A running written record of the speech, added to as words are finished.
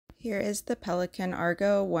Here is the Pelican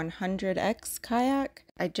Argo 100x kayak.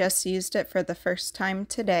 I just used it for the first time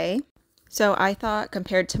today. So I thought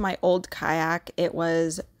compared to my old kayak, it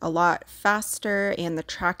was a lot faster and the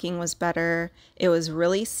tracking was better. It was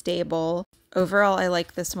really stable. Overall, I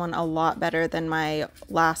like this one a lot better than my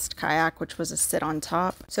last kayak, which was a sit on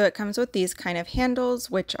top. So it comes with these kind of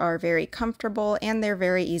handles, which are very comfortable and they're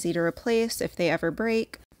very easy to replace if they ever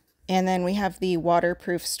break. And then we have the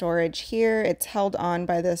waterproof storage here. It's held on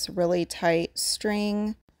by this really tight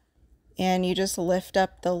string. And you just lift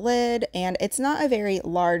up the lid, and it's not a very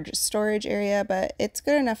large storage area, but it's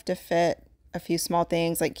good enough to fit a few small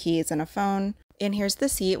things like keys and a phone. And here's the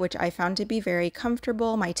seat, which I found to be very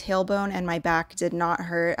comfortable. My tailbone and my back did not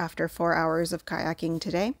hurt after 4 hours of kayaking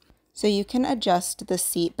today. So you can adjust the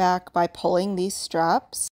seat back by pulling these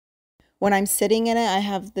straps. When I'm sitting in it, I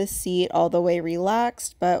have the seat all the way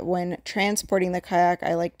relaxed, but when transporting the kayak,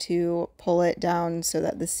 I like to pull it down so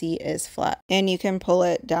that the seat is flat. And you can pull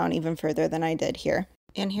it down even further than I did here.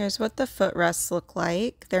 And here's what the footrests look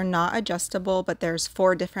like. They're not adjustable, but there's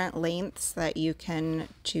 4 different lengths that you can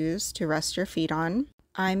choose to rest your feet on.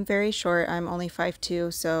 I'm very short, I'm only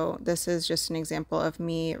 5'2", so this is just an example of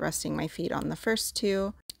me resting my feet on the first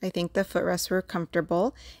 2. I think the footrests were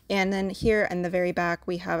comfortable. And then here in the very back,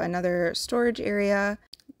 we have another storage area.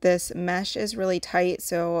 This mesh is really tight,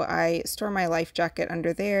 so I store my life jacket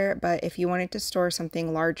under there. But if you wanted to store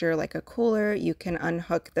something larger like a cooler, you can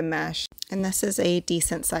unhook the mesh. And this is a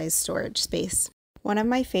decent sized storage space. One of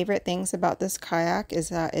my favorite things about this kayak is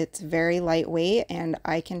that it's very lightweight and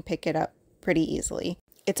I can pick it up pretty easily.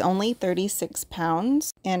 It's only 36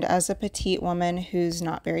 pounds, and as a petite woman who's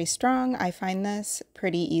not very strong, I find this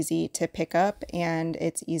pretty easy to pick up and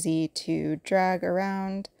it's easy to drag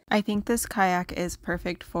around. I think this kayak is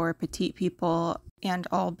perfect for petite people and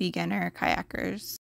all beginner kayakers.